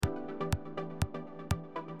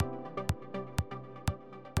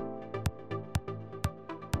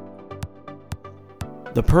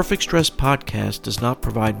The Perfect Stress podcast does not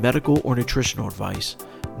provide medical or nutritional advice,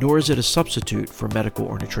 nor is it a substitute for medical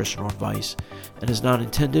or nutritional advice, and is not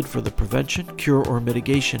intended for the prevention, cure, or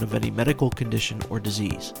mitigation of any medical condition or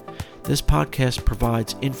disease. This podcast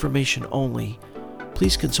provides information only.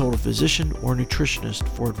 Please consult a physician or nutritionist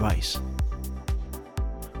for advice.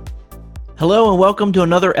 Hello and welcome to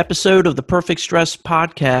another episode of the Perfect Stress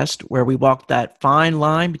podcast, where we walk that fine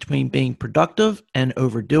line between being productive and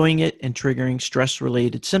overdoing it and triggering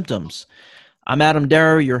stress-related symptoms. I'm Adam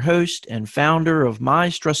Darrow, your host and founder of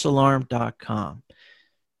MyStressAlarm.com.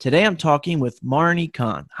 Today I'm talking with Marnie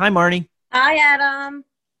Khan. Hi, Marnie. Hi, Adam.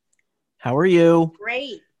 How are you?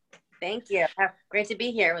 Great. Thank you. Great to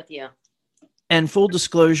be here with you. And full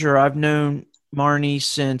disclosure, I've known Marnie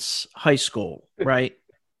since high school, right?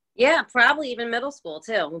 Yeah, probably even middle school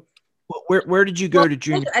too. Where did you go to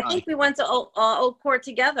junior high? I think we went to Old Court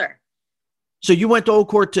together. So you went to Old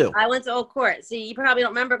Court too? I went to Old Court. See, you probably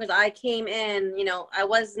don't remember because I came in, I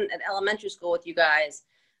wasn't at elementary school with you guys.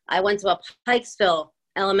 I went to a Pikesville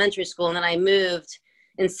elementary school, and then I moved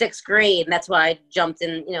in 6th grade, and that's why I jumped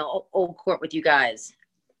in, Old Court with you guys.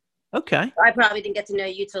 Okay. I probably didn't get to know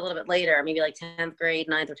you till a little bit later, maybe like 10th grade,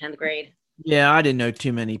 9th or 10th grade. Yeah, I didn't know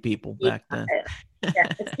too many people back then. Yeah,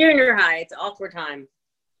 it's junior high. It's awkward time.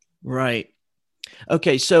 Right.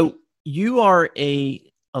 Okay, so you are a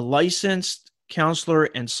licensed counselor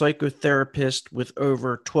and psychotherapist with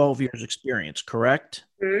over 12 years experience, correct?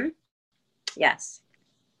 Mm-hmm. Yes.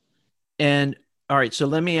 And all right, so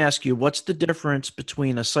let me ask you, what's the difference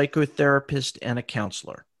between a psychotherapist and a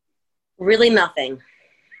counselor? Really nothing.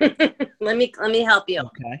 Let me help you.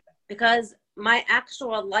 Okay. Because my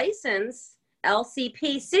actual license,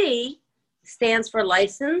 LCPC, stands for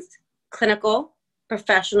Licensed Clinical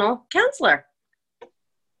Professional Counselor.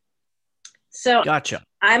 So Gotcha.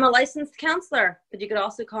 I'm a licensed counselor, but you could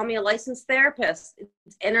also call me a licensed therapist.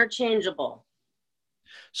 It's interchangeable.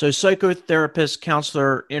 So psychotherapist,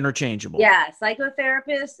 counselor, interchangeable. Yeah,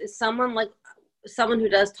 psychotherapist is someone who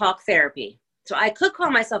does talk therapy. So I could call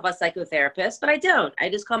myself a psychotherapist, but I don't. I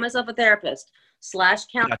just call myself a therapist / counselor.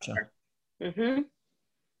 Gotcha. Mm-hmm.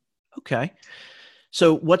 Okay.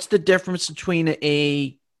 So what's the difference between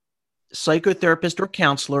a psychotherapist or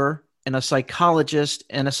counselor and a psychologist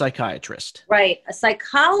and a psychiatrist? Right. A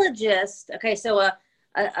psychologist. Okay. So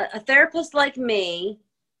a therapist like me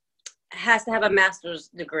has to have a master's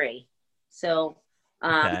degree. So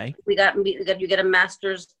Okay. you get a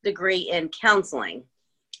master's degree in counseling.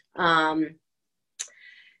 And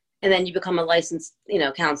then you become a licensed,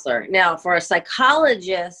 counselor. Now for a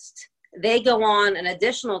psychologist, they go on an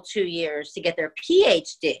additional 2 years to get their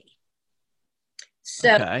PhD.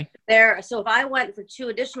 So so if I went for 2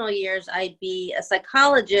 additional years, I'd be a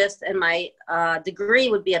psychologist, and my degree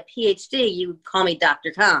would be a PhD. You would call me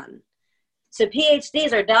Dr. Khan. So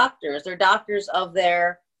PhDs are doctors. They're doctors of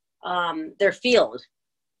their field.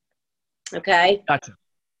 Okay. Gotcha.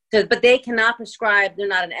 But they cannot prescribe. They're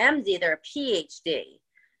not an MD. They're a PhD.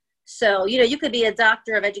 So you could be a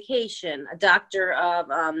doctor of education, a doctor of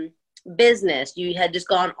business. You had just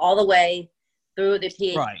gone all the way through the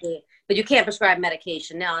PhD, right, but you can't prescribe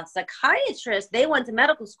medication. Now, a psychiatrist, they went to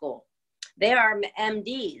medical school. They are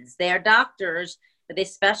MDs. They are doctors, but they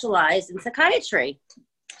specialize in psychiatry,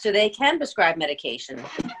 so they can prescribe medication.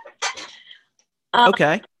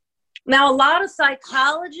 Okay. Now, a lot of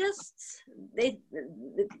psychologists, a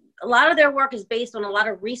lot of their work is based on a lot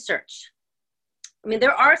of research. I mean,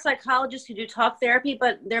 there are psychologists who do talk therapy,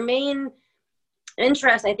 but their main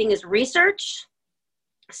interest, I think, is research.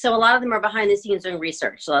 So a lot of them are behind the scenes doing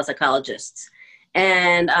research, a lot of psychologists.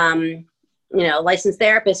 And, licensed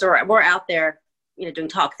therapists, we're out there, doing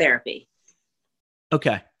talk therapy.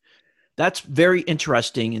 Okay. That's very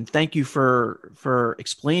interesting. And thank you for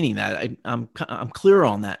explaining that. I'm clear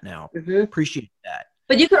on that now. Mm-hmm. Appreciate that.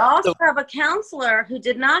 But you could also have a counselor who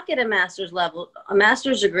did not get a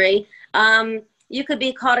master's degree. You could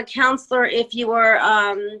be called a counselor if you were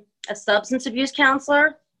a substance abuse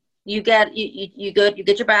counselor. You get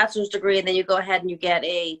your bachelor's degree, and then you go ahead and you get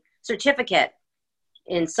a certificate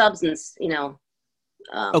in substance, in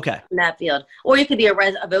that field. Or you could be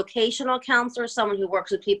a vocational counselor, someone who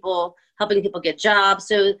works with people, helping people get jobs.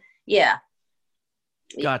 So yeah.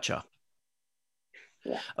 Gotcha.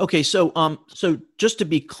 Yeah. Okay, so just to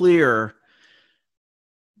be clear,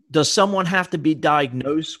 does someone have to be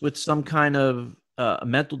diagnosed with some kind of a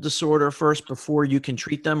mental disorder first before you can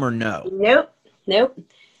treat them, or no? Nope.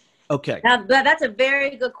 Okay. Now, that's a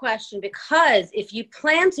very good question, because if you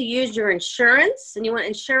plan to use your insurance and you want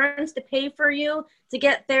insurance to pay for you to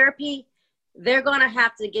get therapy, they're going to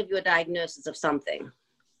have to give you a diagnosis of something.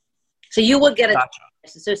 So you would get a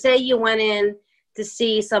diagnosis. So say you went in to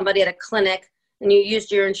see somebody at a clinic and you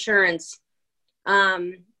used your insurance,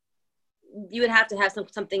 you would have to have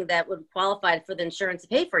something that would qualify for the insurance to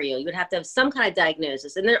pay for you. You would have to have some kind of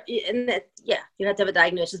diagnosis, you'd have to have a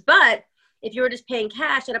diagnosis. But if you were just paying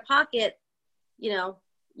cash out of pocket,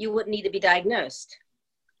 you wouldn't need to be diagnosed.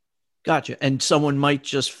 Gotcha. And someone might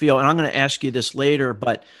just feel, and I'm going to ask you this later,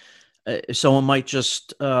 but someone might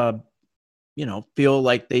just, feel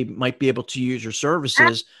like they might be able to use your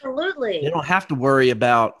services. Absolutely. They don't have to worry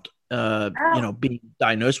about, being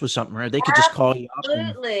diagnosed with something, right? They could just call you up.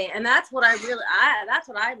 Absolutely. And that's what that's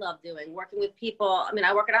what I love doing, working with people. I mean,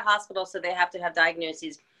 I work at a hospital, so they have to have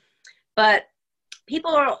diagnoses, but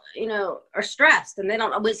people are stressed and they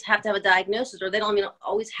don't always have to have a diagnosis, or they don't even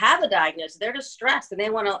always have a diagnosis. They're just stressed and they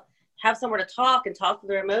want to have somewhere to talk through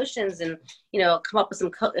their emotions and, come up with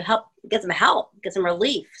some help, get some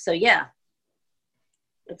relief. So yeah.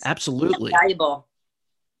 It's absolutely valuable.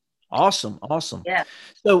 Awesome. Yeah.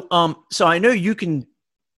 So I know you can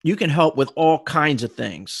help with all kinds of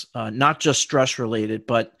things, not just stress related,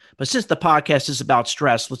 but since the podcast is about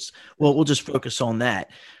stress, we'll just focus on that.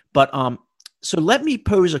 But, so let me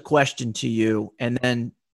pose a question to you and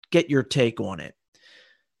then get your take on it.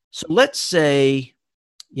 So let's say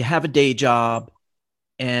you have a day job,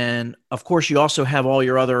 and of course you also have all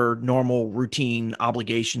your other normal routine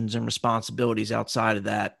obligations and responsibilities outside of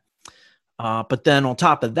that. But then on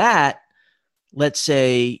top of that, let's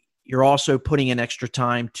say you're also putting in extra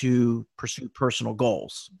time to pursue personal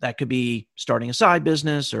goals. That could be starting a side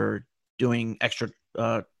business or doing extra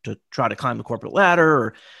to try to climb the corporate ladder,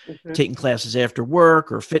 or taking classes after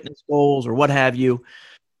work, or fitness goals, or what have you.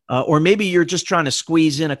 Or maybe you're just trying to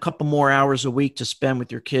squeeze in a couple more hours a week to spend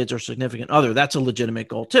with your kids or significant other. That's a legitimate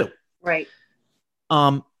goal too. Right.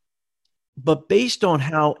 But based on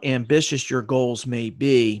how ambitious your goals may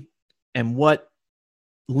be and what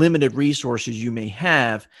limited resources you may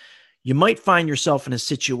have, you might find yourself in a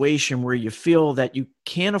situation where you feel that you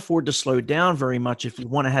can't afford to slow down very much if you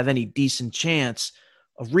want to have any decent chance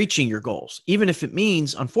of reaching your goals, even if it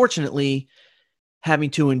means, unfortunately, having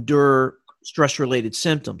to endure stress-related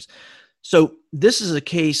symptoms. So this is a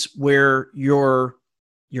case where your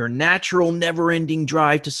natural, never-ending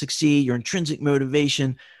drive to succeed, your intrinsic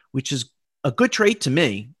motivation, which is a good trait to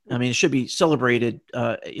me. I mean, it should be celebrated,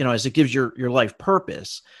 as it gives your life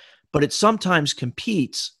purpose, but it sometimes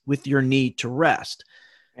competes with your need to rest.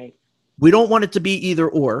 Right. We don't want it to be either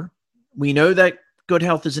or. We know that good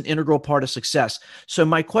health is an integral part of success. So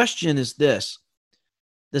my question is this: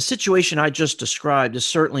 the situation I just described is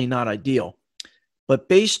certainly not ideal, but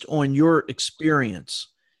based on your experience,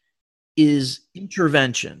 is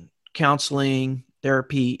intervention, counseling,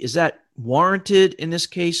 therapy, is that warranted in this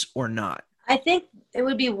case or not? I think it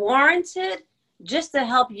would be warranted just to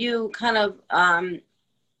help you kind of,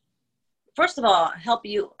 first of all, help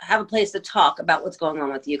you have a place to talk about what's going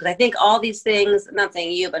on with you. Because I think all these things, I'm not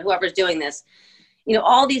saying you, but whoever's doing this,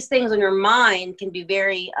 all these things on your mind can be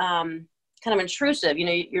very kind of intrusive.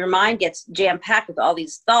 Your mind gets jam-packed with all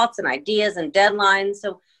these thoughts and ideas and deadlines.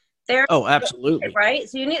 So Oh, absolutely. Right.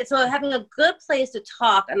 So having a good place to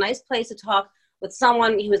talk, a nice place to talk with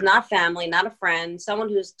someone who is not family, not a friend, someone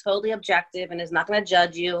who's totally objective and is not going to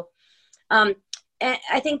judge you. And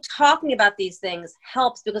I think talking about these things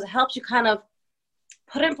helps, because it helps you kind of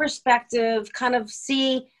put in perspective, kind of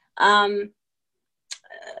see,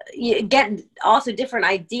 you get also different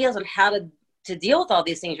ideas on how to deal with all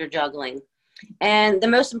these things you're juggling. And the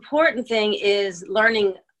most important thing is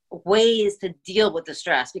learning ways to deal with the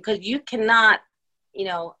stress, because you cannot,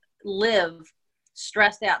 live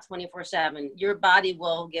stressed out 24/7. Your body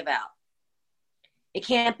will give out. It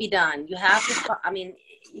can't be done. You have to,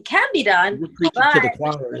 it can be done, but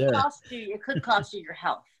it could cost you your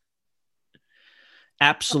health.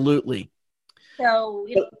 Absolutely. So,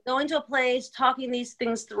 going to a place, talking these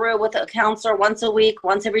things through with a counselor once a week,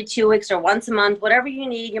 once every 2 weeks, or once a month, whatever you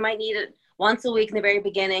need. You might need it once a week in the very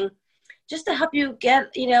beginning, just to help you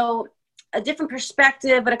get, a different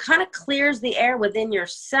perspective, but it kind of clears the air within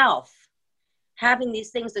yourself, having these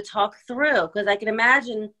things to talk through. Because I can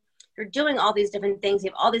imagine you're doing all these different things, you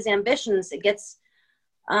have all these ambitions, it gets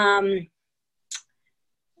hard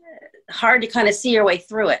to kind of see your way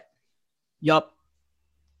through it. Yup.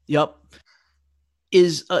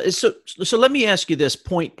 So let me ask you this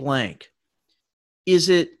point blank. Is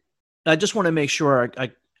it, I just want to make sure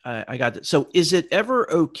I got this. So is it ever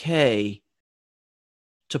okay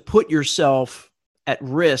to put yourself at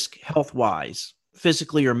risk health-wise,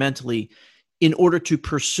 physically or mentally, in order to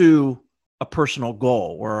pursue a personal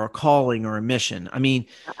goal or a calling or a mission? I mean,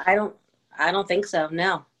 I don't think so.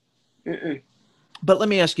 No. Mm-mm. But let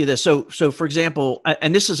me ask you this. So for example,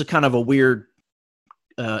 and this is a kind of a weird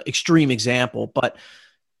extreme example, but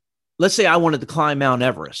let's say I wanted to climb Mount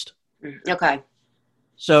Everest. Okay.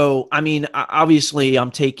 So, I mean, obviously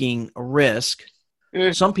I'm taking a risk.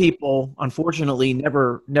 Mm. Some people, unfortunately,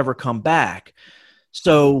 never come back.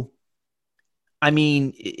 So, I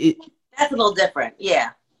mean, That's a little different.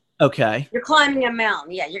 Yeah. okay. You're climbing a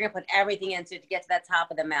mountain. Yeah. You're going to put everything into it to get to that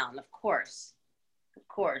top of the mountain. Of course. Of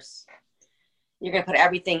course. You're going to put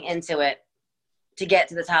everything into it to get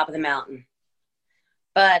to the top of the mountain.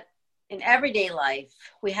 But in everyday life,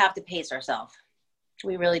 we have to pace ourselves.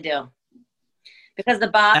 We really do. Because the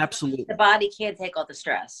body can't take all the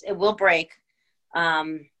stress. It will break.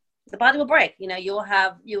 The body will break. You know, you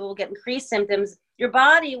will get increased symptoms. Your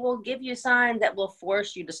body will give you signs that will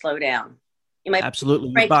force you to slow down. You might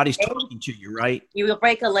absolutely. Your body's talking to you, right? You will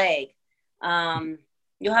break a leg.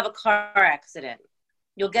 You'll have a car accident.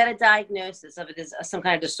 You'll get a diagnosis of some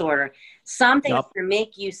kind of disorder. Something that's going to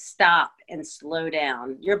make you stop and slow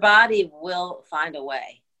down. Your body will find a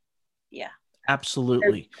way. Yeah.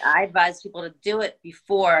 Absolutely. So I advise people to do it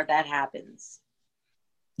before that happens.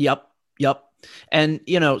 Yep. And,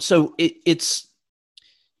 you know, so it's,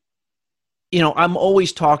 you know, I'm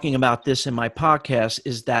always talking about this in my podcast,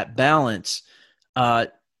 is that balance,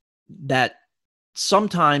 that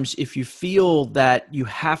sometimes if you feel that you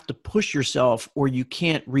have to push yourself or you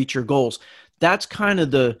can't reach your goals, that's kind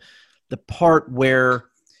of the part where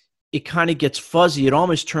it kind of gets fuzzy. It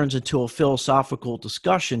almost turns into a philosophical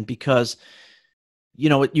discussion because, you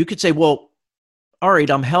know, you could say, well, all right,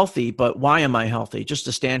 I'm healthy, but why am I healthy? Just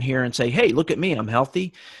to stand here and say, hey, look at me, I'm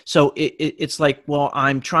healthy. So it's like, well,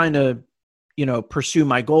 I'm trying to, you know, pursue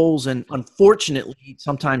my goals. And unfortunately,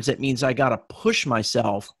 sometimes that means I got to push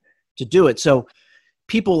myself to do it. So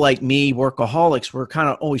people like me, workaholics, we're kind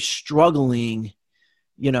of always struggling,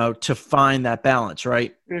 you know, to find that balance,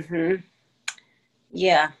 right? Mm-hmm.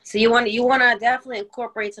 Yeah. So you want to definitely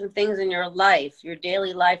incorporate some things in your life, your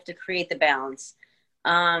daily life, to create the balance.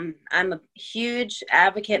 I'm a huge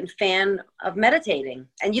advocate and fan of meditating,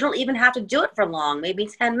 and you don't even have to do it for long, maybe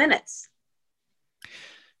 10 minutes.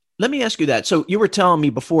 Let me ask you that. So you were telling me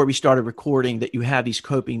before we started recording that you have these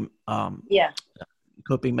coping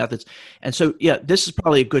methods. And so, yeah, this is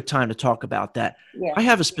probably a good time to talk about that. Yeah. I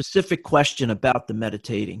have a specific question about the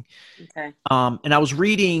meditating. Okay. And I was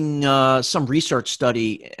reading some research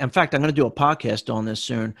study. In fact, I'm going to do a podcast on this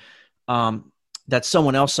soon. That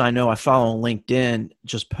someone else I know I follow on LinkedIn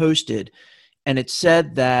just posted, and it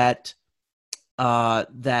said that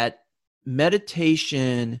that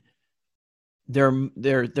meditation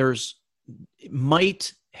there's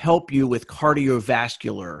might help you with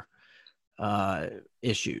cardiovascular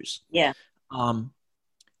issues. Yeah.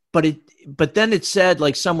 But then it said,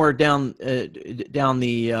 like, somewhere down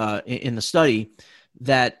the in the study,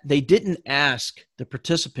 that they didn't ask the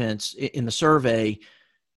participants in the survey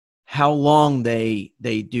how long they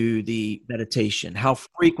do the meditation, how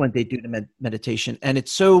frequent they do the meditation. And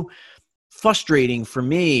it's so frustrating for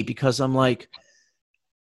me because I'm like,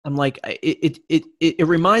 it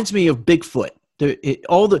reminds me of Bigfoot.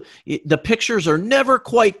 The pictures are never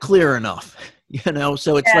quite clear enough, you know?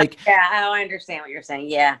 So it's I understand what you're saying.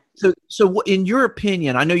 Yeah. So in your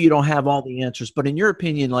opinion, I know you don't have all the answers, but in your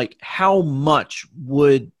opinion, like, how much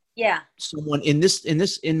would someone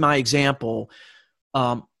in my example,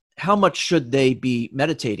 how much should they be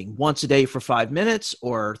meditating? Once a day for 5 minutes,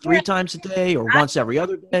 or 3 times a day, or once every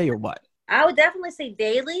other day, or what? I would definitely say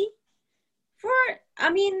daily.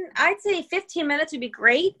 I'd say 15 minutes would be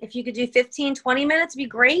great. If you could do 15, 20 minutes, would be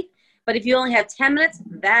great. But if you only have 10 minutes,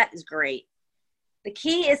 that is great. The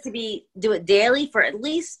key is to do it daily for at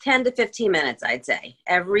least 10 to 15 minutes, I'd say,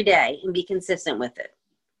 every day, and be consistent with it.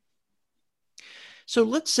 So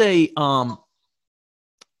let's say,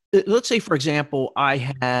 for example,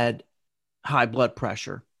 I had high blood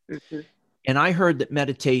pressure, and I heard that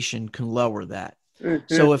meditation can lower that.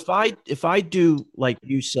 So if I do like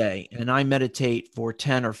you say, and I meditate for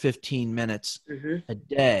 10 or 15 minutes a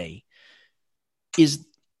day, is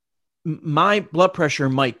my blood pressure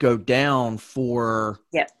might go down for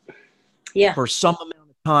some amount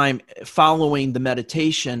of time following the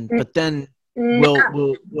meditation, but then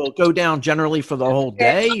will go down generally for the whole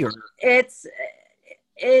day, or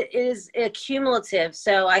it is cumulative.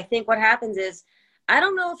 So I think what happens is, I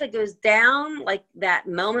don't know if it goes down like that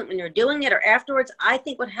moment when you're doing it or afterwards. I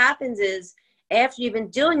think what happens is, after you've been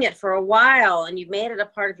doing it for a while and you've made it a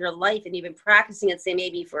part of your life and you've been practicing it, say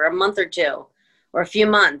maybe for a month or two or a few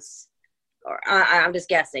months, or I'm just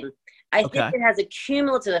guessing. I think it has a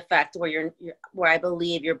cumulative effect where I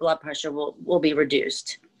believe your blood pressure will be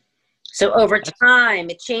reduced. So over time,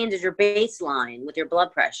 it changes your baseline with your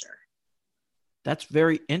blood pressure. That's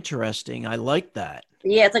very interesting. I like that.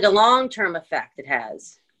 Yeah, it's like a long-term effect it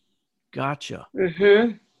has. Gotcha.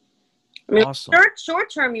 Mm-hmm. I mean, Awesome.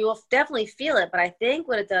 short term, you will definitely feel it, but I think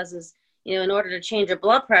what it does is, in order to change your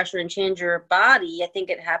blood pressure and change your body, I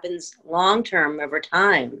think it happens long term over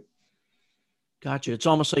time. Gotcha. It's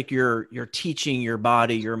almost like you're teaching your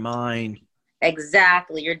body, your mind.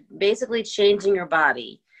 Exactly. You're basically changing your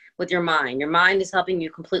body with your mind. Your mind is helping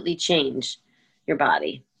you completely change your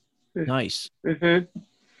body. Nice. Mm-hmm.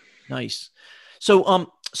 Nice. So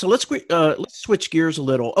let's switch gears a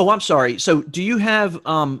little. Oh, I'm sorry. So do you have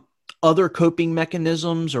other coping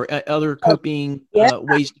mechanisms or other coping Yeah.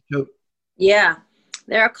 ways to cope? Yeah.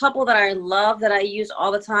 There are a couple that I love that I use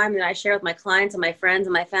all the time and I share with my clients and my friends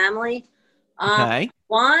and my family. Okay.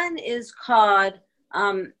 One is called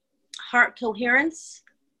Heart Coherence.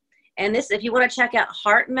 And this, if you want to check out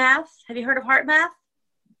Heart Math, have you heard of Heart Math?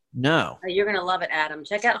 No. You're going to love it, Adam.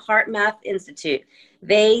 Check out Heart Math Institute.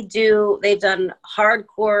 They've done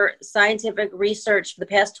hardcore scientific research for the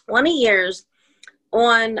past 20 years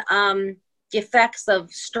on the effects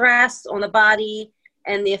of stress on the body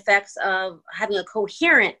and the effects of having a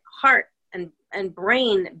coherent heart and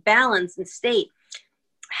brain balance and state,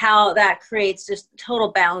 how that creates just total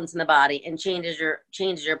balance in the body and changes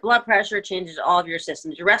your blood pressure, changes all of your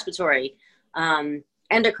systems, your respiratory,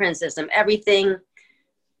 endocrine system, everything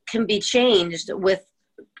can be changed with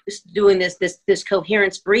doing this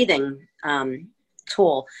coherence breathing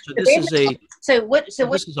tool. So this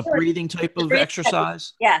is a a breathing type of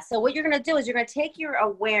exercise? Yeah. So what you're going to do is you're going to take your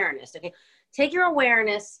awareness. Okay. Take your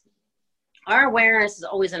awareness. Our awareness is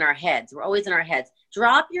always in our heads. We're always in our heads.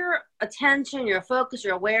 Drop your attention, your focus,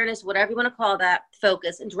 your awareness, whatever you want to call that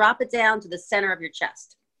focus, and drop it down to the center of your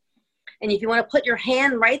chest. And if you want to put your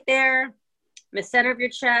hand right there in the center of your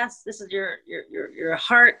chest, this is your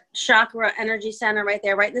heart chakra energy center right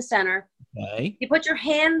there, right in the center. Okay. You put your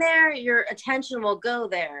hand there, your attention will go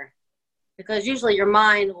there because usually your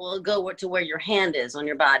mind will go to where your hand is on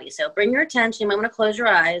your body. So bring your attention. You might want to close your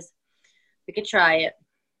eyes. We could try it.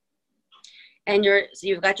 And so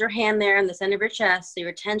you've got your hand there in the center of your chest, so your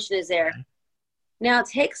attention is there. Okay. Now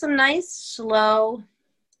take some nice, slow,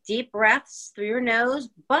 deep breaths through your nose,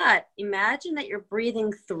 but imagine that you're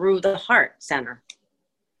breathing through the heart center.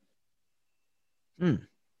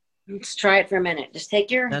 Let's try it for a minute. Just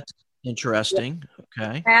take your... That's interesting.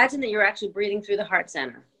 Okay. Imagine that you're actually breathing through the heart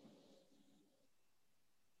center.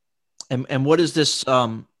 And what is this?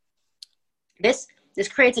 This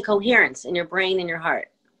creates a coherence in your brain and your heart.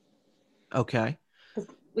 Okay.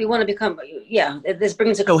 We want to become, this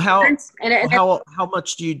brings a so coherence. How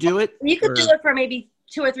much do you do it? You could do it for maybe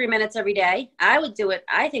 2 or 3 minutes every day. I would do it.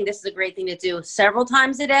 I think this is a great thing to do several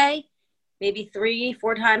times a day, maybe 3,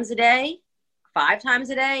 4 times a day, 5 times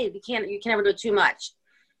a day. You can never do it too much,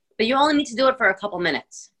 but you only need to do it for a couple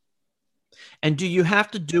minutes. And do you have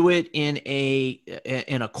to do it in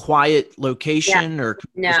a quiet location or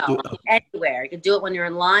anywhere? You can do it when you're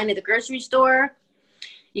in line at the grocery store.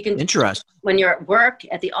 You can Interesting. When you're at work,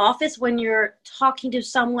 at the office, when you're talking to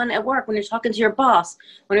someone at work, when you're talking to your boss,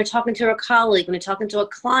 when you're talking to a colleague, when you're talking to a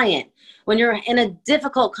client, when you're in a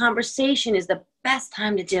difficult conversation is the best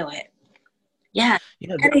time to do it. Yeah,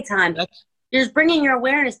 anytime. You're just bringing your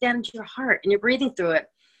awareness down into your heart and you're breathing through it.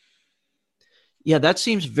 Yeah, that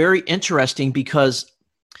seems very interesting because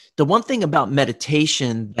the one thing about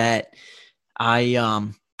meditation that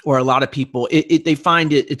or a lot of people, they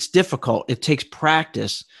find it's difficult. It takes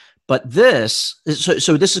practice. But this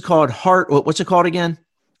is called heart. What's it called again?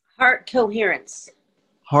 Heart coherence.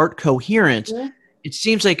 Heart coherence. Mm-hmm. It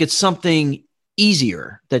seems like it's something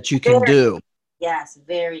easier that you can do. Yes,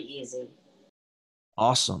 very easy.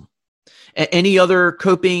 Awesome. Any other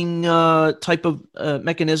coping type of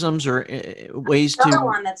mechanisms or ways to? Another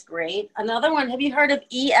one that's great. Another one. Have you heard of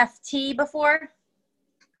EFT before?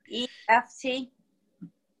 EFT.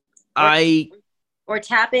 Or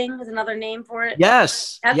tapping is another name for it.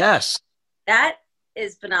 Yes. Yes. That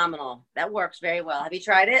is phenomenal. That works very well. Have you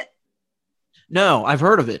tried it? No, I've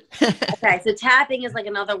heard of it. Okay, so tapping is like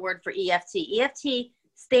another word for EFT. EFT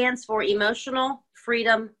stands for Emotional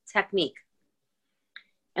Freedom Technique.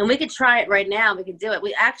 And we could try it right now. We could do it.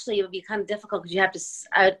 It would be kind of difficult because you have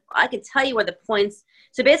to, I could tell you where the points.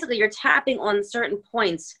 So basically you're tapping on certain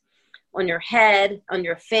points on your head, on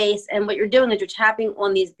your face. And what you're doing is you're tapping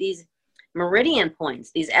on these meridian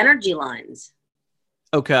points, these energy lines.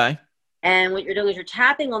 Okay. And what you're doing is you're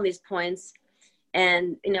tapping on these points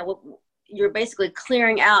and, you're basically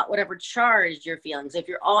clearing out whatever charge you're feeling. So if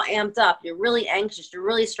you're all amped up, you're really anxious, you're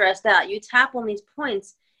really stressed out, you tap on these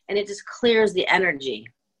points and it just clears the energy.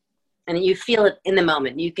 And you feel it in the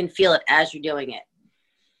moment. You can feel it as you're doing it.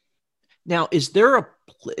 Now, is there a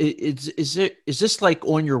is this like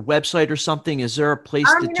on your website or something? Is there a place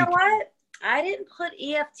You that know what? I didn't put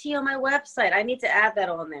EFT on my website. I need to add that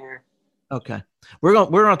on there. Okay. We're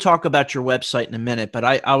gonna talk about your website in a minute, but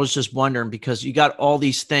I was just wondering because you got all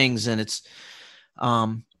these things and it's I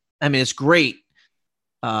mean it's great.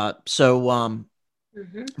 But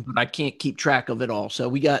I can't keep track of it all. So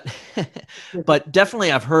we got but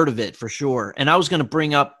definitely I've heard of it for sure. And I was going to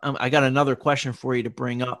bring up I got another question for you to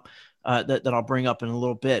bring up that I'll bring up in a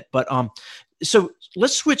little bit. But so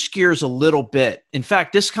let's switch gears a little bit. In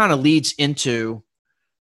fact, this kind of leads into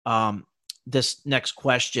this next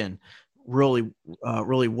question really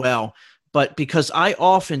well. But because I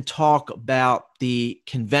often talk about the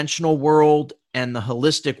conventional world and the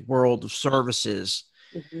holistic world of services,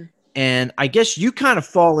 and I guess you kind of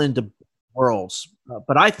fall into worlds,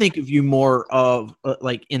 but I think of you more of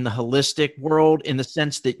like in the holistic world in the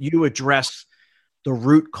sense that you address the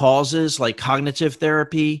root causes like cognitive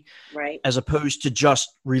therapy, right, as opposed to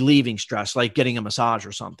just relieving stress, like getting a massage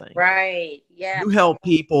or something. right. Yeah. You help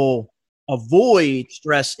people avoid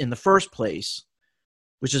stress in the first place,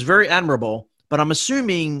 which is very admirable, but I'm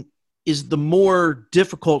assuming is the more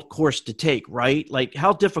difficult course to take, right? Like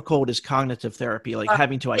how difficult is cognitive therapy? Like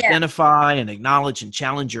having to identify and acknowledge and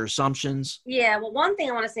challenge your assumptions? Yeah. Well, one thing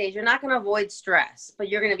I want to say is you're not going to avoid stress, but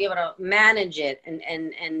you're going to be able to manage it.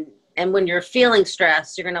 And when you're feeling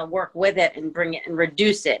stress, you're going to work with it and bring it and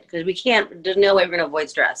reduce it because there's no way we're going to avoid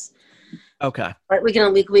stress. Okay. But we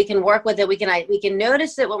can work with it. We can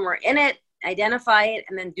notice it when we're in it, identify it,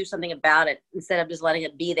 and then do something about it instead of just letting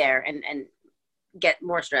it be there and get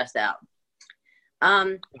more stressed out.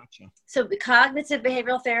 Gotcha. So the cognitive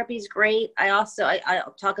behavioral therapy is great. I'll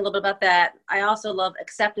talk a little bit about that. I also love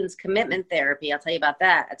acceptance commitment therapy. I'll tell you about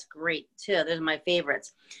that. That's great too. Those are my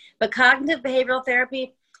favorites. But cognitive behavioral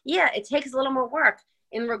therapy, yeah, it takes a little more work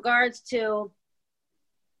in regards to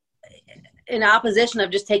in opposition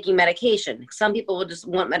of just taking medication. Some people will just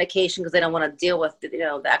want medication because they don't want to deal with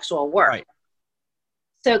the actual work. Right.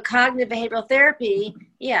 So cognitive behavioral therapy,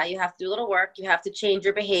 yeah, you have to do a little work. You have to change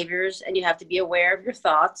your behaviors and you have to be aware of your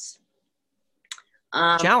thoughts.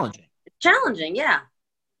 Challenging, yeah.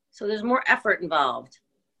 So there's more effort involved.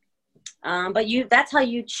 But that's how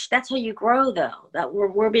you grow though. That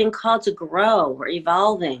we're being called to grow. We're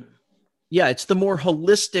evolving. Yeah, it's the more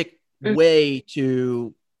holistic way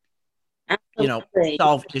to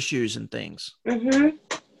solve issues and things. Mm-hmm.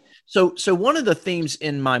 So one of the themes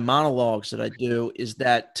in my monologues that I do is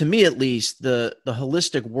that, to me at least, the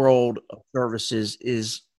holistic world of services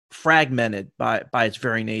is fragmented by its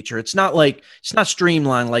very nature. It's not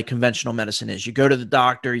streamlined like conventional medicine is. You go to the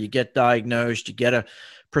doctor, you get diagnosed, you get a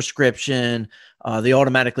prescription, they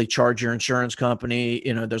automatically charge your insurance company.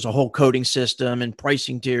 There's a whole coding system and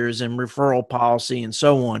pricing tiers and referral policy and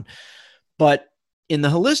so on. But in the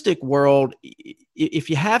holistic world, if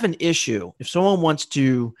you have an issue, if someone wants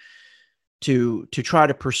to try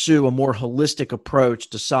to pursue a more holistic approach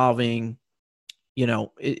to solving,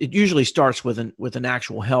 it usually starts with an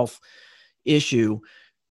actual health issue.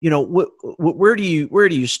 Where do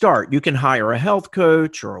you start? You can hire a health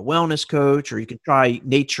coach or a wellness coach, or you can try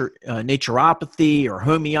naturopathy or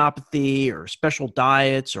homeopathy or special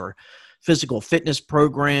diets or physical fitness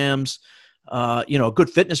programs. A good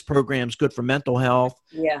fitness program is good for mental health.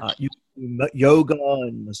 Yeah. Yoga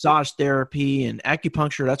and massage therapy and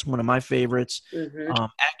acupuncture. That's one of my favorites. Mm-hmm.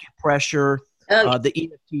 Acupressure, the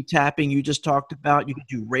EFT tapping you just talked about. You can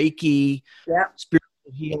do Reiki,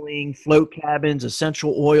 spiritual healing, float cabins,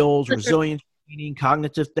 essential oils, resilience training,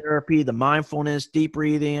 cognitive therapy, the mindfulness, deep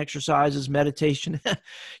breathing exercises, meditation.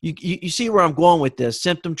 You see where I'm going with this.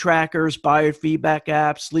 Symptom trackers, biofeedback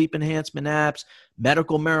apps, sleep enhancement apps,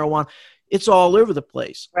 medical marijuana. It's all over the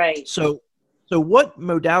place. Right. So what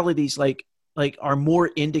modalities like are more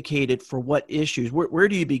indicated for what issues? Where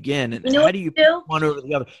do you begin, and how do you pick one over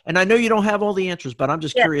the other? And I know you don't have all the answers, but I'm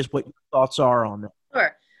just curious what your thoughts are on that.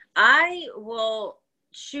 Sure. I will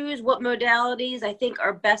choose what modalities I think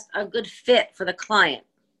are a good fit for the client.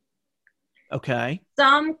 Okay.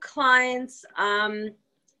 Some clients, I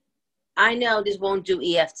know just won't do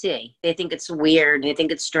EFT. They think it's weird. They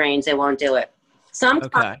think it's strange. They won't do it. Some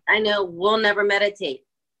clients I know will never meditate.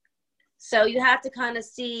 So you have to kind of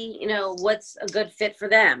see, what's a good fit for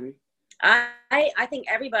them. I think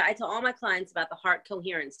I tell all my clients about the heart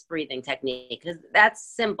coherence breathing technique because that's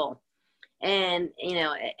simple. And,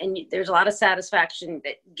 there's a lot of satisfaction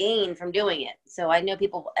that gain from doing it. So I know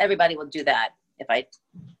everybody will do that.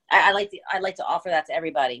 I like to offer that to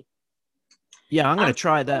everybody. Yeah. I'm going to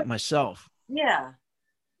try that myself. Yeah.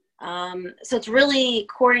 So it's really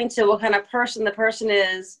according to what kind of person the person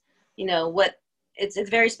is, it's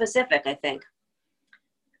very specific, I think.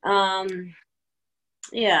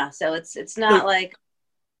 Yeah, so it's not like,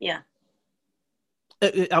 yeah.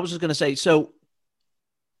 I was just going to say, so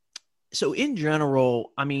in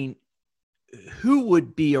general, I mean, who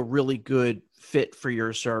would be a really good fit for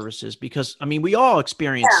your services? Because I mean, we all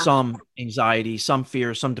experience Yeah. some anxiety, some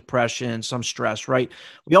fear, some depression, some stress, right?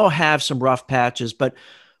 We all have some rough patches, but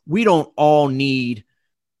we don't all need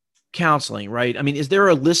counseling, right? I mean, is there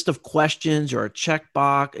a list of questions or a check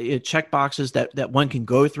boxes that one can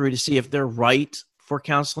go through to see if they're right for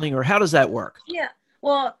counseling, or how does that work? Yeah.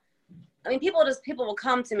 Well, I mean, people will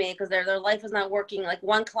come to me because their life is not working. Like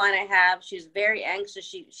one client I have, she's very anxious.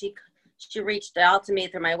 She reached out to me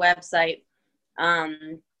through my website,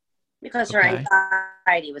 because her Okay.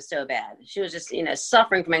 anxiety was so bad. She was just,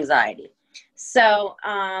 suffering from anxiety. So,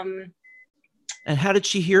 And how did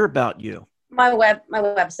she hear about you? my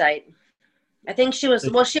website. I think she was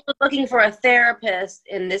looking for a therapist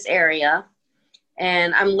in this area,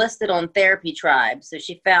 and I'm listed on Therapy Tribe. So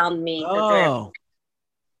she found me. Oh,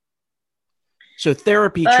 so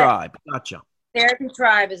Therapy But Tribe. Gotcha. Therapy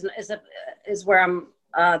Tribe is where I'm.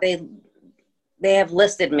 They have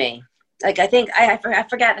listed me. Like I think I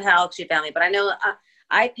forgot how she found me, but I know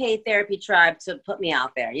I paid Therapy Tribe to put me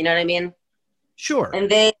out there. You know what I mean? Sure. And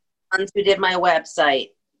they ones who did my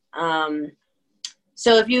website.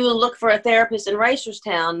 So if you look for a therapist in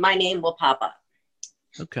Reisterstown, my name will pop up.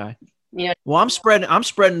 Okay. You know. Well, I'm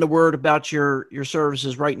spreading the word about your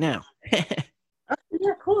services right now.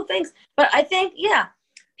 Yeah, cool, thanks. But I think, yeah,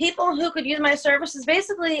 people who could use my services,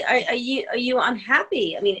 basically, are you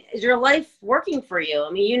unhappy? I mean, is your life working for you? I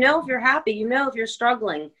mean, if you're happy, if you're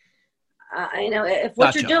struggling. If what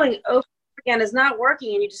Gotcha. you're doing over again is not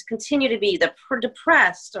working and you just continue to be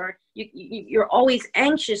depressed, or you're always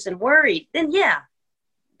anxious and worried, then yeah,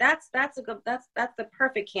 that's the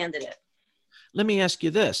perfect candidate. Let me ask you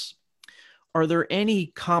this. Are there any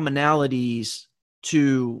commonalities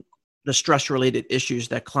to the stress-related issues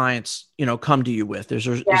that clients, come to you with?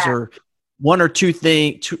 Is there one or two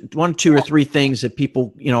or three things that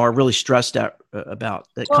people, are really stressed out about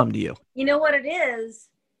that come to you? You know what it is?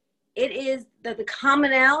 It is that the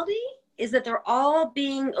commonality is that they're all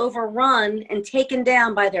being overrun and taken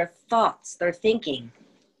down by their thoughts, their thinking.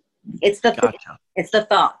 It's the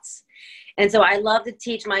thoughts. And so I love to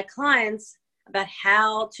teach my clients about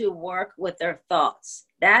how to work with their thoughts.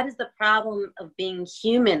 That is the problem of being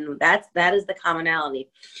human. That is the commonality.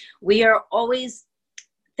 We are always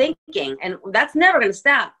thinking, and that's never going to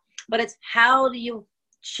stop. But it's how do you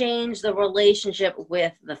change the relationship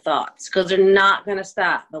with the thoughts, because they're not going to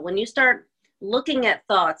stop. But when you start looking at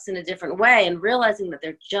thoughts in a different way and realizing that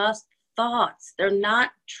they're just thoughts, they're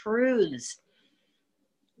not truths.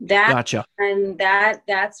 Gotcha. And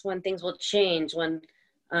that's when things will change, when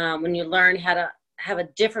you learn how to have a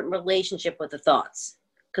different relationship with the thoughts,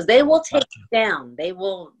 because they will take you down. They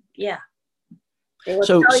will, yeah. They will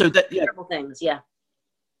tell you terrible things, yeah.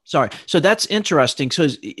 Sorry. So that's interesting. So,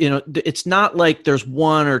 it's not like there's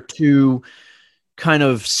one or two kind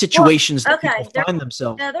of situations that people find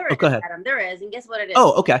themselves. No, there is, go ahead. Adam. There is. And guess what it is?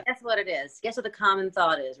 Oh, okay. Guess what it is? Guess what the common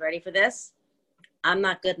thought is? Ready for this? I'm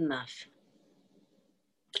not good enough.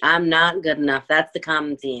 I'm not good enough. That's the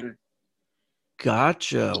common theme.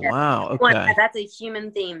 Gotcha. Yeah. Wow. Okay. That's a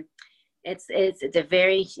human theme. It's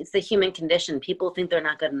the human condition. People think they're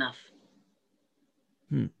not good enough.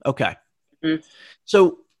 Okay. Mm-hmm.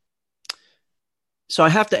 So I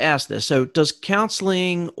have to ask this. So does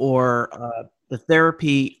counseling or the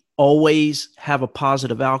therapy always have a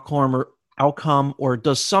positive outcome, or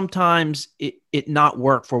does sometimes it not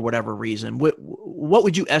work for whatever reason? What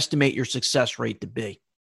would you estimate your success rate to be?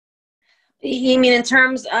 You mean in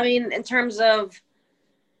terms of,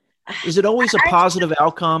 is it always a positive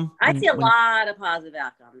outcome? I see a lot of positive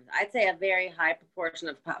outcomes. I'd say a very high proportion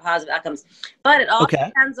of positive outcomes, but it all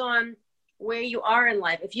depends on where you are in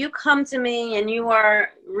life. If you come to me and you are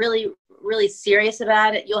really, really serious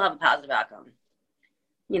about it, you'll have a positive outcome.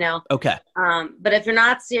 Okay. But if you're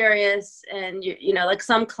not serious, and like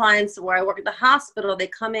some clients where I work at the hospital, they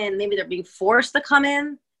come in, maybe they're being forced to come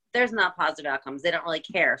in. There's not positive outcomes. They don't really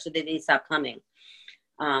care, so they stop coming.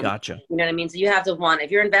 Gotcha. You know what I mean? So you have to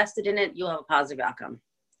if you're invested in it, you'll have a positive outcome.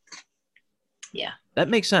 Yeah. That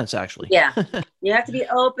makes sense, actually. Yeah. You have to be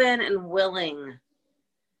open and willing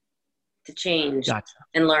to change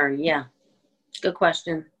and learn. Yeah. Good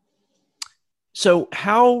question. So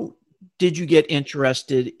how did you get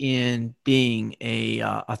interested in being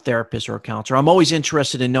a therapist or a counselor? I'm always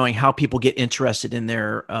interested in knowing how people get interested in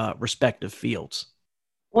their respective fields.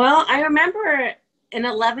 Well, I remember in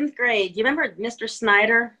 11th grade, do you remember Mr.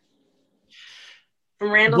 Snyder from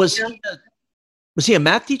Randallstown? Was he a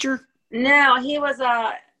math teacher? No, he was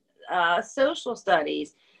social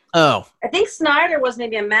studies. Oh, I think Snyder was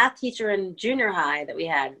maybe a math teacher in junior high that we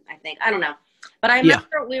had, I think. I don't know. But I yeah.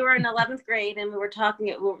 remember we were in 11th grade and we were talking,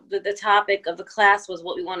 the topic of the class was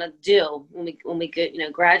what we want to do when we get,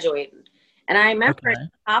 graduate. And I remember Okay. it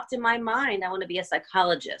popped in my mind, I want to be a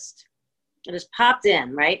psychologist. It just popped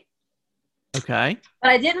in, right? Okay.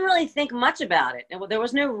 But I didn't really think much about it. And there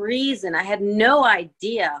was no reason. I had no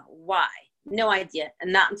idea why. No idea.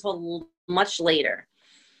 And not until much later.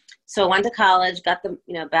 So I went to college, got the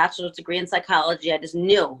bachelor's degree in psychology. I just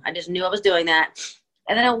knew I was doing that.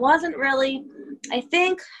 And then it wasn't really, I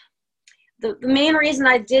think the main reason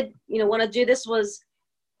I did, want to do this was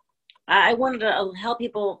I wanted to help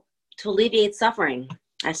people to alleviate suffering.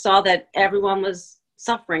 I saw that everyone was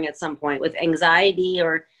suffering at some point with anxiety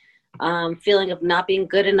or feeling of not being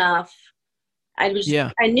good enough. I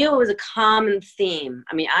knew it was a common theme.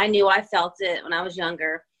 I mean, I knew I felt it when I was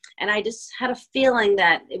younger. And I just had a feeling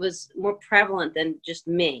that it was more prevalent than just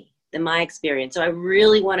me, than my experience. So I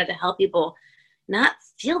really wanted to help people not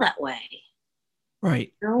feel that way.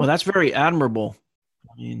 Right. You know? Well, that's very admirable.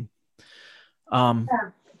 I mean, Yeah.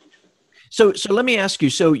 so let me ask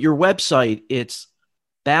you, so your website, it's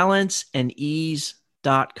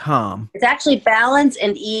balanceandease.com. It's actually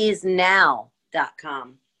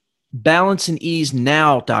balanceandeasenow.com.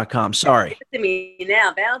 Balanceandeasenow.com. Sorry. To me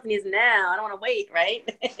now, balance and ease now. I don't want to wait, right?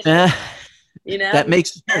 That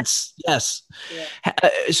makes sense. Yes. Yeah.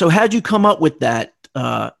 So how'd you come up with that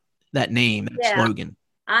name, that slogan?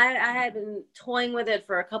 I had been toying with it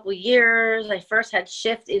for a couple of years. I first had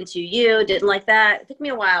Shift Into You. Didn't like that. It took me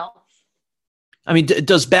a while. I mean,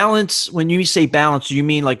 does balance, when you say balance, do you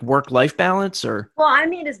mean like work-life balance or? Well, I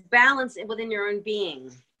mean, it's balance within your own being.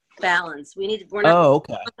 Balance. We're not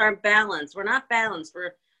our balance. We're not balanced.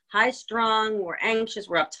 We're high strung. We're anxious.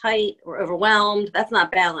 We're uptight. We're overwhelmed. That's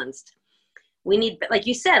not balanced. We need, like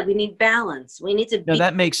you said, we need balance. We need to. No,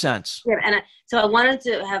 that makes sense. Yeah, and so I wanted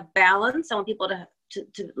to have balance. I want people to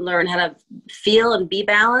learn how to feel and be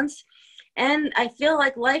balanced. And I feel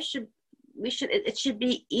like life should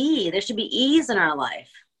be ease. There should be ease in our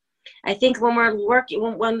life. I think when we're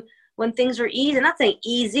working, when things are easy, I'm not saying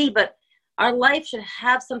easy, but our life should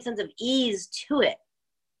have some sense of ease to it.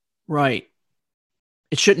 Right.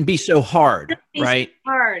 It shouldn't be so hard, right? So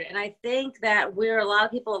hard. And I think that a lot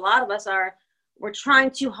of us we're trying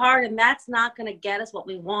too hard, and that's not going to get us what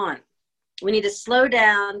we want. We need to slow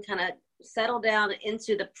down, kind of settle down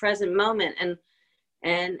into the present moment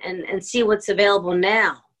and see what's available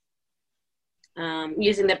now.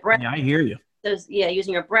 Using the breath. Yeah, I hear you.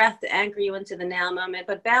 Using your breath to anchor you into the now moment.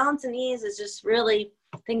 But balance and ease is just really,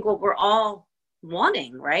 I think, what we're all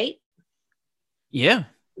wanting, right? Yeah.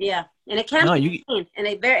 Yeah, and it can be attained, and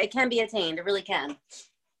it can be attained. It really can.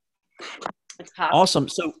 It's possible. Awesome.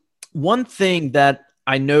 So one thing that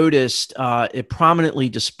I noticed, it prominently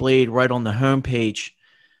displayed right on the homepage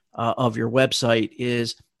of your website,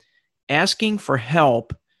 is asking for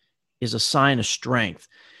help is a sign of strength.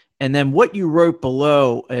 And then what you wrote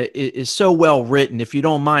below is so well written. If you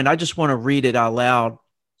don't mind, I just want to read it out loud.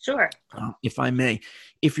 Sure. If I may.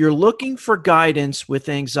 If you're looking for guidance with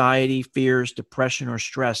anxiety, fears, depression, or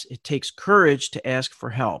stress, it takes courage to ask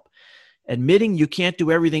for help. Admitting you can't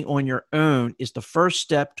do everything on your own is the first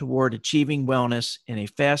step toward achieving wellness in a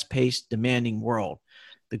fast-paced, demanding world.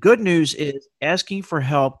 The good news is asking for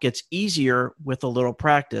help gets easier with a little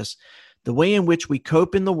practice. The way in which we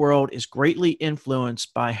cope in the world is greatly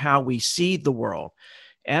influenced by how we see the world.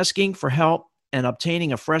 Asking for help and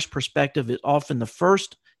obtaining a fresh perspective is often the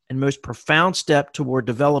first and most profound step toward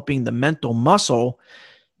developing the mental muscle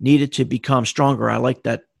needed to become stronger. I like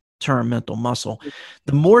that term, mental muscle.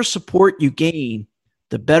 The more support you gain,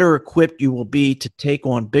 the better equipped you will be to take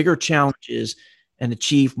on bigger challenges and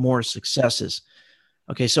achieve more successes.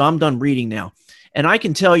 Okay, so I'm done reading now. And I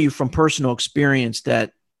can tell you from personal experience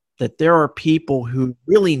that there are people who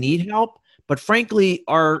really need help, but frankly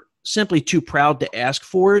are simply too proud to ask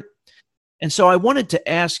for it. And so I wanted to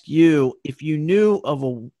ask you if you knew of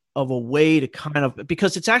a way to kind of,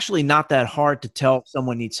 because it's actually not that hard to tell if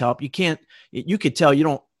someone needs help. You could tell. You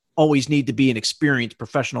don't always need to be an experienced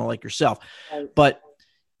professional like yourself. But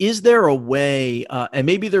is there a way, and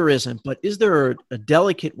maybe there isn't, but is there a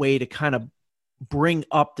delicate way to kind of bring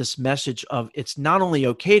up this message of it's not only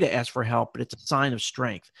okay to ask for help, but it's a sign of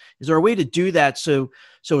strength? Is there a way to do that so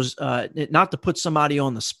as not to put somebody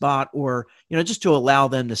on the spot, or just to allow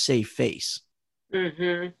them to save face?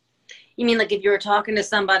 Mm-hmm. You mean like if you were talking to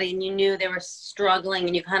somebody and you knew they were struggling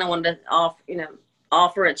and you kind of wanted to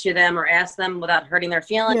offer it to them or ask them without hurting their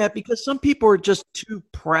feelings? Yeah, because some people are just too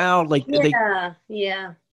proud.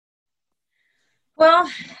 Yeah. Well,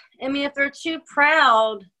 I mean, if they're too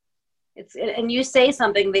proud, and you say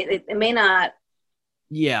something, it may not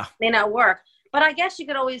work. But I guess you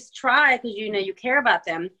could always try, because you care about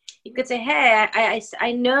them. You could say, hey,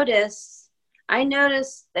 I noticed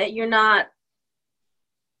that you're not.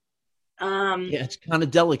 Yeah, it's kind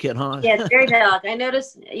of delicate, huh? Yeah, it's very delicate. I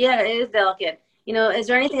noticed. Yeah, it is delicate. Is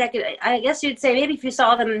there anything I guess you'd say, maybe if you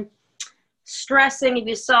saw them stressing, if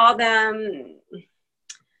you saw them,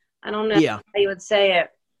 I don't know how you would say it.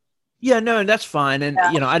 Yeah, no, that's fine. And,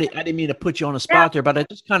 I didn't mean to put you on a spot there, but I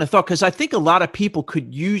just kind of thought, because I think a lot of people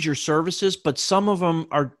could use your services, but some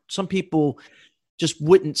people just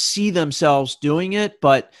wouldn't see themselves doing it.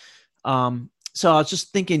 But so I was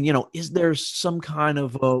just thinking, is there some kind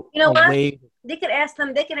of a way? They could ask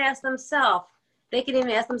themselves. They could even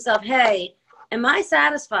ask themselves, hey, am I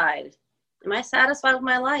satisfied? Am I satisfied with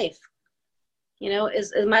my life?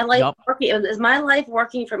 Is my life working? Is my life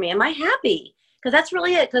working for me? Am I happy? Because that's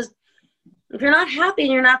really it. Because if you're not happy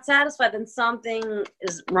and you're not satisfied, then something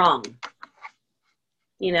is wrong.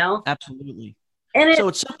 Absolutely. And so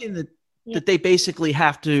it's something that they basically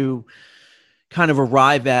have to kind of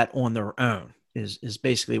arrive at on their own is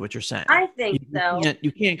basically what you're saying. I think so.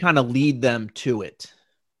 You can't kind of lead them to it.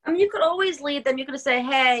 You could always lead them. You could say,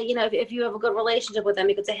 hey, if you have a good relationship with them,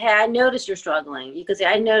 you could say, hey, I notice you're struggling. You could say,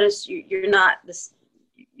 I notice you're not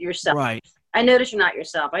yourself. Right. I notice you're not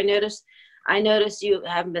yourself. I notice you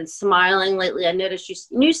haven't been smiling lately. I notice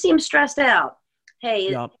you seem stressed out. Hey,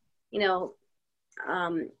 is there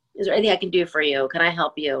anything I can do for you? Can I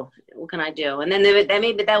help you? What can I do? And then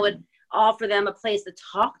maybe that would offer them a place to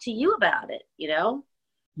talk to you about it,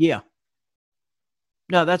 Yeah.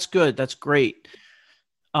 No, that's good. That's great.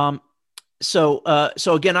 So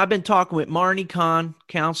again, I've been talking with Marnie Kahn,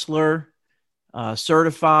 counselor,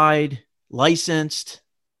 certified, licensed.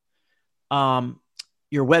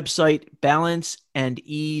 Your website,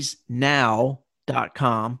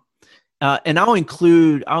 balanceandeasenow.com. And I'll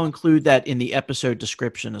include that in the episode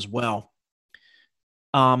description as well.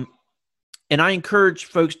 And I encourage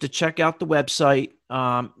folks to check out the website.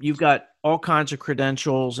 You've got all kinds of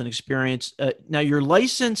credentials and experience. Now you're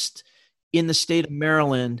licensed in the state of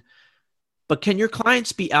Maryland, but can your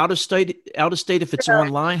clients be out of state if it's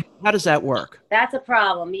online? How does that work? That's a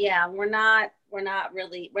problem. Yeah, we're not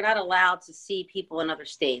allowed to see people in other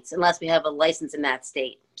states unless we have a license in that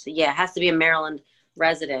state. So yeah, it has to be a Maryland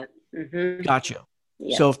resident. Mm-hmm. Gotcha.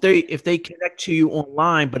 Yeah. So if they connect to you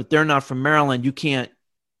online, but if they're not from Maryland, you can't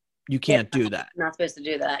do that. Not supposed to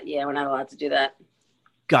do that. Yeah, we're not allowed to do that.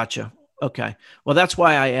 Gotcha. Okay. Well, that's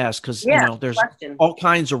why I asked, because there's all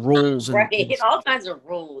kinds of rules and all kinds of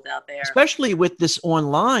rules out there, especially with this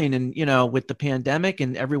online and with the pandemic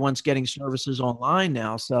and everyone's getting services online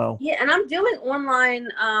now. So yeah, and I'm doing online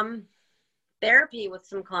therapy with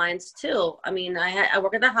some clients too. I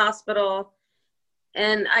work at the hospital,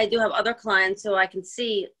 and I do have other clients who I can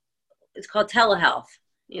see. It's called telehealth.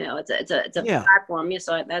 It's a platform. Yeah,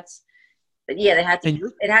 so it had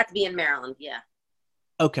to be in Maryland. Yeah.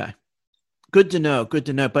 Okay. Good to know.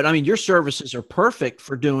 But your services are perfect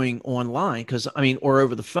for doing online or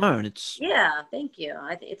over the phone. Yeah, thank you.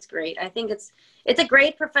 I think it's great. I think it's a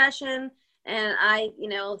great profession, and I,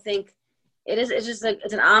 think it is.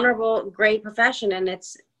 It's an honorable, great profession, and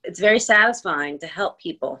it's very satisfying to help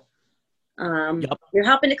people. You're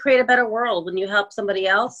helping to create a better world when you help somebody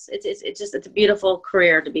else. It's a beautiful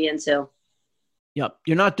career to be into. Yep.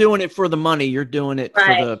 You're not doing it for the money. You're doing it for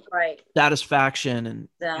the satisfaction. And,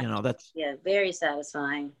 exactly. That's. Yeah, very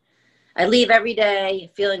satisfying. I leave every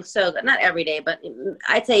day feeling so good. Not every day, but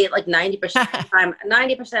I'd say like 90% of the time.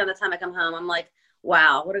 90% of the time I come home, I'm like,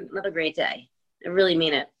 wow, what another great day. I really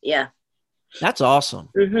mean it. Yeah. That's awesome.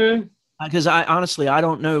 Mm-hmm. Because I honestly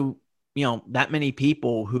don't know, that many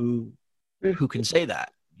people who can say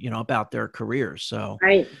that, about their careers. So.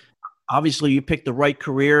 Right. Obviously you picked the right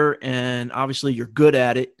career, and obviously you're good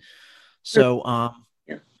at it. So,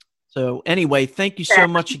 so anyway, thank you so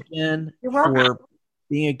much again for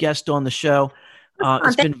being a guest on the show.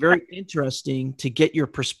 It's been very interesting to get your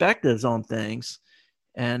perspectives on things,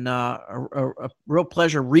 and a real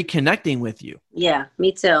pleasure reconnecting with you. Yeah,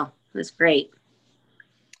 me too. It was great.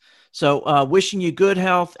 So, wishing you good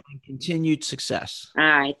health and continued success. All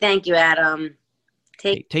right. Thank you, Adam.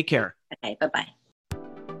 Take care. Okay. Bye-bye.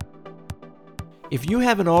 If you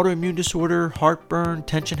have an autoimmune disorder, heartburn,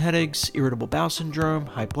 tension headaches, irritable bowel syndrome,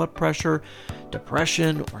 high blood pressure,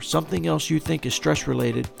 depression, or something else you think is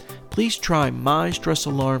stress-related, please try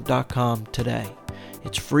MyStressAlarm.com today.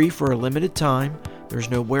 It's free for a limited time, there's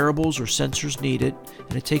no wearables or sensors needed,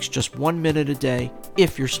 and it takes just 1 minute a day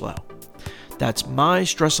if you're slow. That's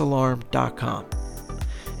MyStressAlarm.com.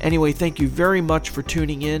 Anyway, thank you very much for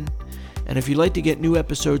tuning in. And if you'd like to get new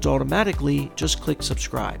episodes automatically, just click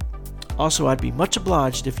subscribe. Also, I'd be much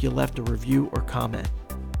obliged if you left a review or comment.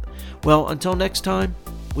 Well, until next time,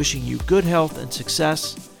 wishing you good health and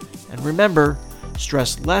success. And remember,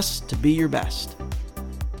 stress less to be your best.